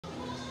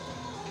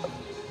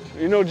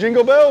You know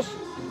Jingle Bells?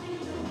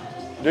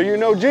 Do you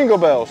know Jingle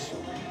Bells?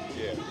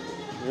 Yeah.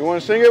 You want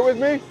to sing it with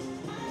me?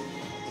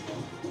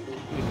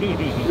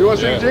 You want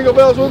to sing Jingle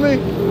Bells with me?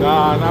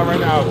 Nah, not right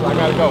now. I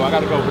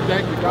gotta go. But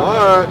thank you.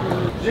 All right.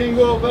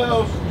 Jingle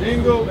bells,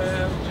 jingle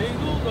bells,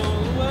 jingle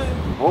all the way.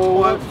 Oh,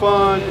 what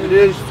fun it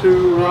is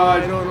to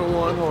ride on a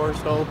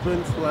one-horse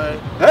open sleigh.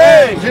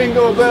 Hey,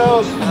 jingle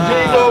bells,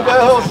 jingle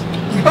bells.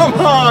 Come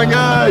on,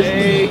 guys.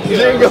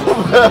 Jingle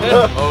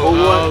bells. Oh,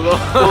 what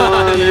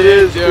fun it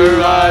is to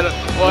ride a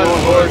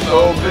one-horse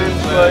open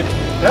sleigh.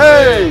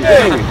 Hey,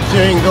 hey.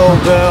 Jingle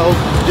bells,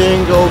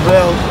 jingle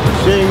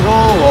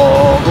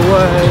all the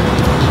way.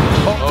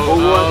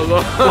 Oh,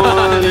 what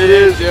fun it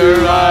is to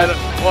ride a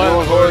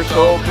one-horse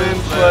open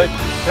sleigh.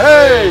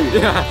 Hey!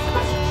 Yeah.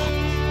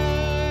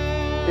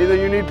 Anything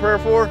you need prayer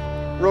for,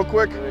 real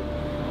quick?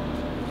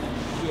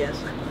 Yes.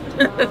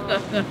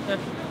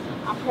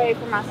 I pray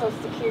for my Social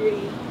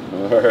Security.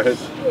 All right.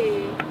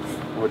 Hey.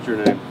 What's your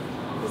name?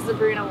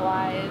 Sabrina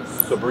Wise.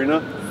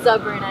 Sabrina?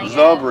 Sabrina, yeah.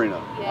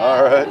 Sabrina. Yeah.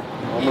 All right.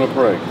 I'm going to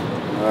pray.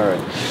 All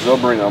right.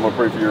 Sabrina, I'm going to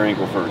pray for your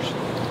ankle first.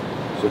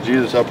 So,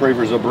 Jesus, I pray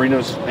for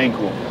Sabrina's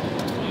ankle.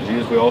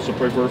 Jesus, we also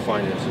pray for her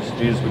finances.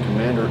 Jesus, we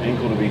command her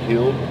ankle to be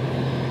healed.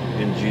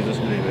 In Jesus'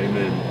 name,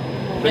 amen.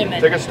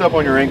 Amen. Take a step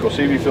on your ankle.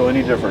 See if you feel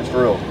any difference,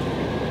 for real.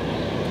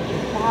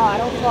 Wow, I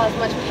don't feel as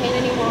much pain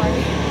anymore.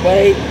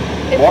 Wait.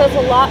 It feels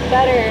a lot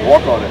better.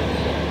 Walk on it.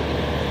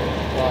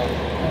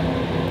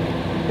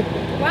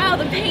 Wow,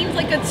 the pain's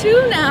like a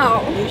 2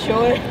 now. You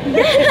sure?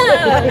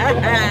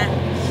 Yeah.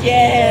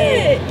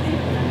 Yay.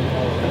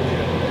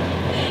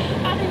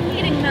 I've been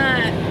needing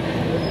that.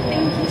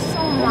 Thank you so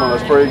much. Come on,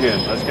 let's pray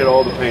again. Let's get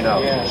all the pain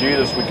out. Yeah.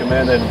 Jesus, we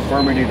command that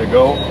infirmity to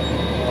go.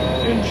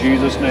 In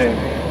Jesus' name.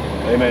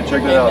 Amen.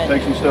 Check that out.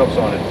 Take some steps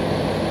on it.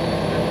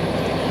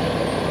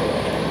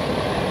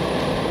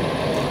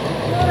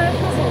 Oh, that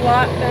feels a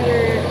lot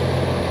better.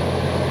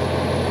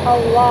 A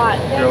lot.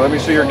 Here, let me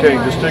see your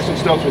cane. Just take some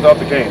steps without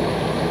the cane.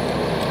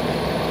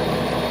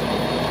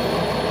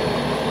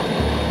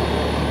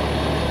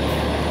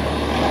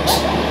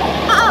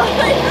 Oh,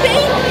 thank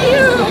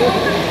you.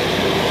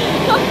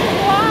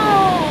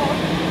 Wow.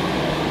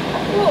 I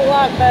feel a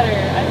lot better.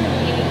 I've been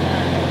needing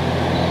that.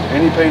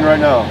 Any pain right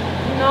now?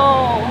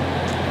 No.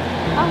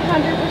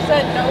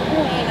 100% no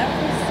pain. I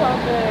feel so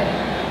good.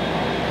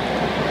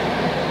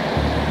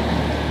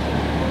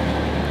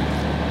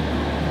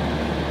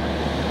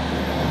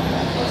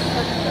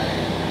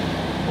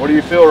 What do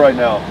you feel right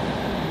now? I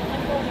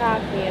feel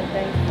happy and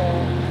thankful.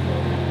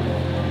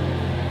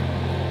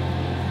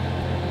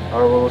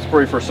 All right, well, let's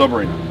pray for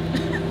Sabrina.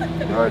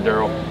 All right,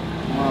 Daryl.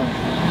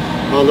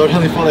 Oh, Lord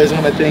Heavenly Father, I just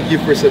want to thank you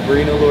for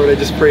Sabrina, Lord. I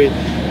just pray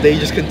that you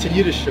just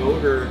continue to show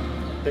her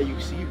that you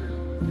see her.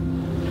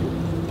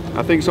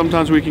 I think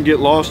sometimes we can get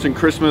lost in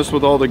Christmas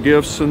with all the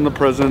gifts and the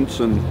presents,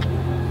 and it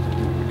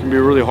can be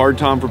a really hard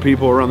time for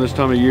people around this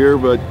time of year,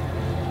 but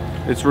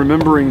it's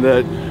remembering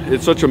that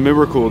it's such a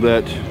miracle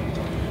that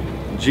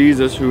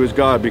Jesus, who is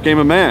God, became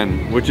a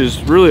man, which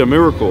is really a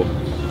miracle.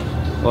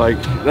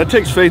 Like, that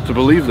takes faith to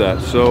believe that.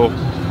 So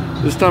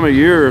this time of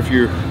year, if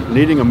you're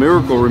needing a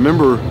miracle,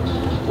 remember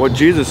what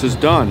Jesus has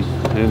done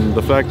and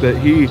the fact that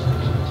he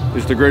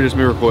is the greatest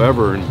miracle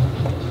ever. And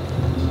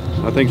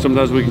I think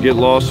sometimes we can get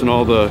lost in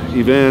all the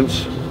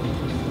events,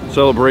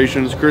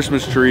 celebrations,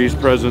 Christmas trees,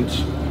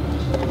 presents,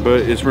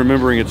 but it's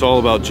remembering it's all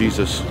about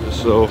Jesus.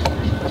 So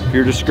if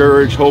you're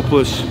discouraged,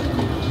 hopeless,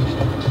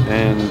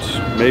 and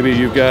maybe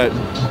you've got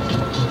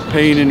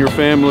pain in your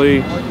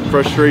family,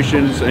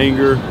 frustrations,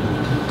 anger,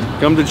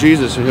 come to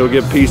Jesus and he'll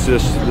give peace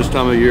this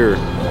time of year.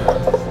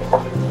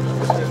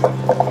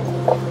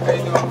 How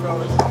you doing,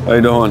 fellas? How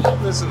you doing?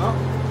 Listen,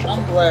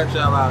 I'm glad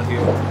y'all out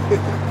here.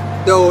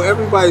 Though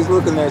everybody's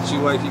looking at you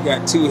like you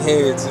got 2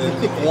 heads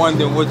and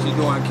wondering what you're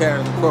doing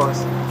carrying the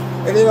cross.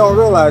 And they don't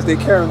realize they're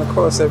carrying the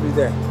cross every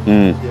day.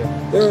 They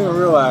don't even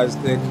realize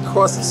the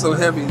cross is so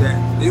heavy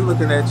that they're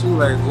looking at you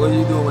like, what are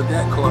you doing with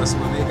that cross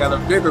when they got a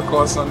bigger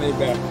cross on their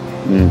back?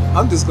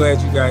 I'm just glad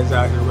you guys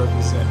out here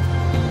represent.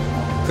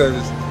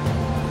 Because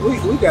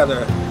we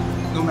gotta,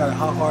 no matter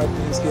how hard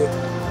things get,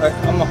 like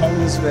I'm a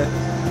homeless vet,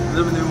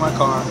 living in my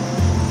car,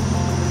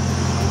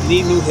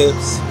 need new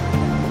hips,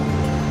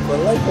 but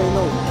life ain't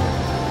over.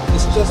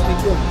 It's just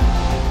beginning.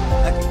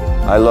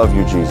 I love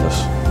you,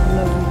 Jesus. I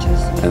love you,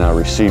 Jesus. And I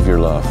receive your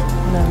love.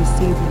 And I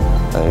receive your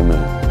love.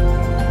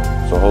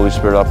 Amen. So Holy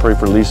Spirit, I pray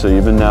for Lisa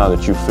even now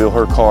that you fill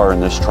her car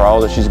in this trial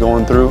that she's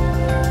going through.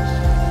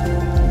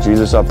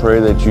 Jesus, I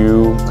pray that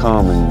you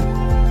come and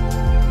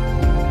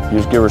you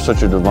just give her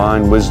such a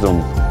divine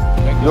wisdom.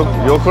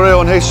 Yo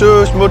creo en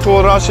Jesús, mucha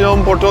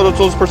oración por todas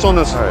tus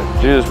personas. All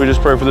right, Jesus, we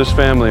just pray for this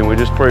family and we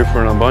just pray for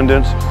an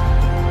abundance.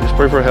 We just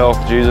pray for health,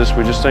 Jesus.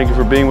 We just thank you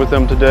for being with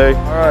them today.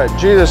 All right,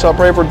 Jesus, I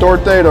pray for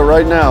Dorothea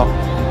right now.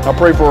 I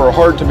pray for her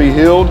heart to be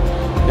healed.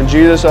 And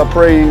Jesus, I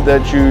pray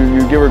that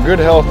you give her good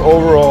health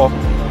overall.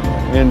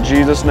 In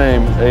Jesus'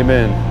 name,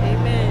 amen.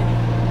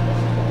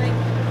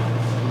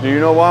 Do you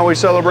know why we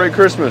celebrate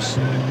Christmas?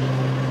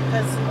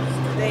 Because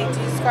the day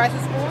Jesus Christ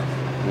was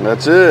born?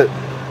 That's it.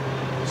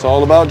 It's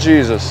all about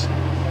Jesus.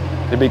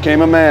 He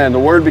became a man. The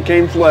Word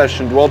became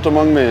flesh and dwelt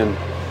among men.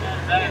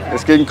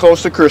 It's getting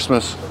close to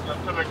Christmas.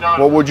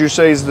 What would you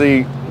say is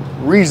the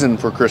reason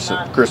for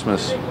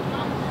Christmas?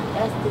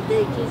 That's the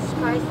day Jesus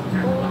Christ was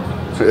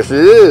born. Yes,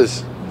 it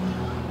is.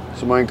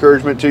 So my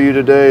encouragement to you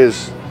today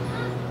is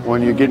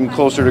when you're getting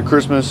closer to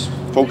Christmas,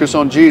 focus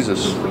on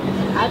Jesus.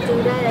 I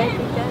do that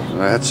every day.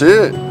 That's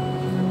it.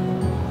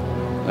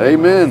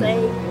 Amen.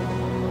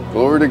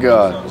 Glory to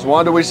God. So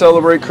why do we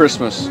celebrate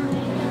Christmas?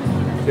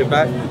 Give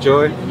back,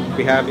 joy,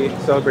 be happy,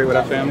 celebrate with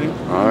our family.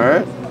 All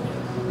right.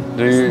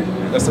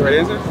 That's the right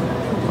answer?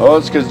 Oh,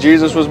 it's because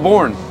Jesus was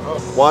born.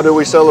 Why do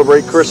we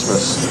celebrate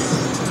Christmas?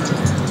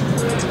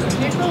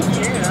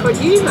 For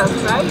Jesus,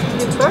 right?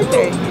 His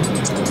birthday.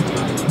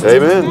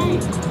 Amen.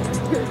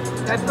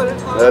 That's what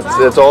it's all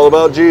about. It's all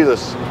about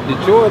Jesus. The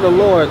joy of the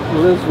Lord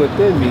lives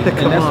within me,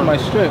 and that's my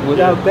strength.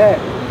 Without that,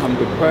 I'm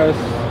depressed,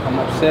 I'm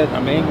upset,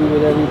 I'm angry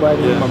with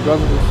everybody. My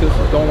brothers and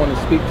sisters don't want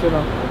to speak to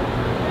them.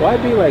 Why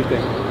be like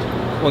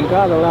that? When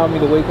God allowed me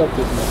to wake up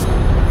this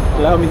morning,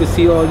 allowed me to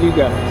see all you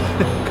guys.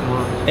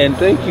 And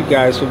thank you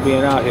guys for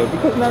being out here,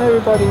 because not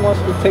everybody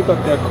wants to take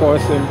up that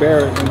cross and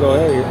bear it and go,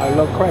 hey, I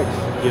love Christ.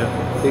 Yeah.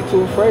 They're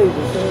too afraid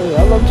to say, hey,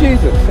 I love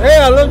Jesus. Hey,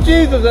 I love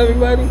Jesus,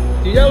 everybody.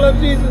 Do y'all love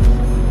Jesus?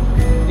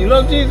 You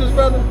love Jesus,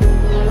 brother?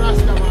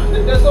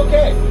 That's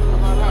okay.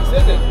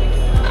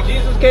 Listen,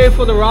 Jesus came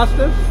for the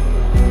Rastas.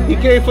 He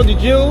came for the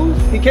Jews.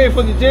 He came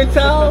for the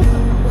Gentiles.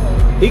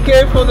 He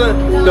came for the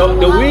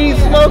weed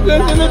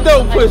smokers and the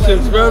dope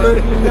pushers, brother.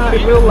 You not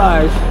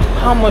realize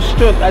how much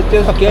strength I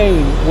just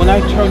gained when I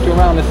turned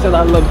around and said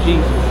I love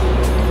Jesus.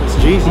 It's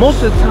Jesus.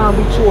 Most of the time,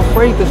 we're too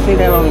afraid to say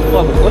that on the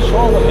public. What's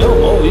wrong with him?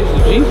 Oh, he's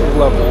a Jesus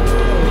lover.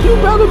 You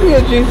better be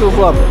a Jesus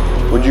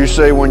lover. Would you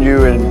say when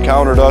you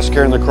encountered us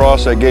carrying the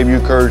cross, that gave you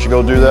courage to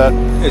go do that?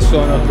 It's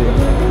showing up there.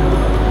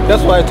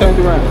 That's why I turned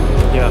around.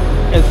 Yeah.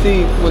 And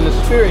see, when the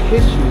Spirit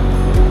hits you,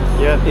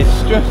 it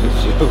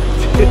strengthens you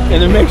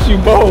and it makes you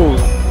bold.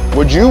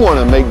 Would you want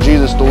to make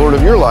Jesus the Lord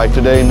of your life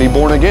today and be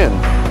born again?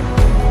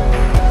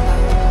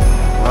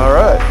 All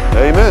right.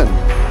 Amen.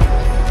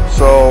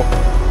 So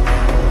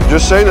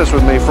just say this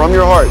with me from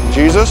your heart.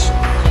 Jesus,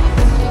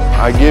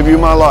 I give you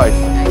my life.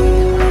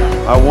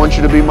 I want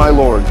you to be my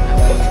Lord.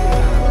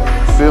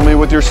 Fill me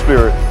with your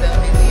Spirit.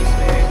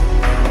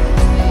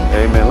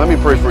 Amen. Let me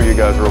pray for you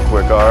guys real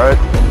quick, all right?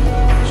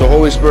 So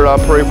Holy Spirit, I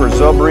pray for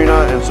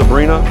Sabrina and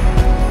Sabrina.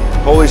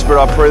 Holy Spirit,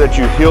 I pray that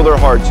you heal their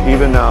hearts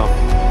even now.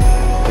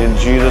 In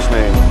Jesus'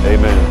 name,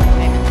 amen.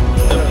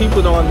 And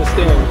people don't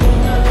understand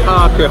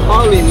how I could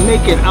hardly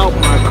make it out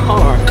my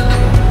car,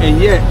 and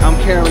yet I'm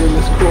carrying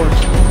this cross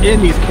and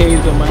these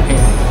canes in my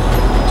hand.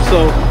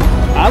 So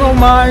I don't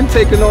mind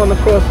taking on the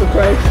cross of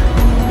Christ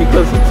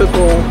because he took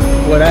on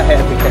what I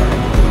had to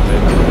carry.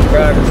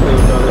 God is good,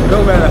 brother.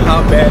 No matter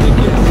how bad it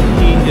gets,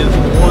 he is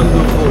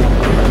wonderful.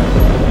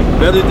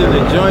 Better than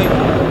a joint,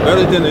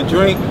 better than a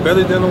drink,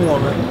 better than a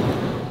woman.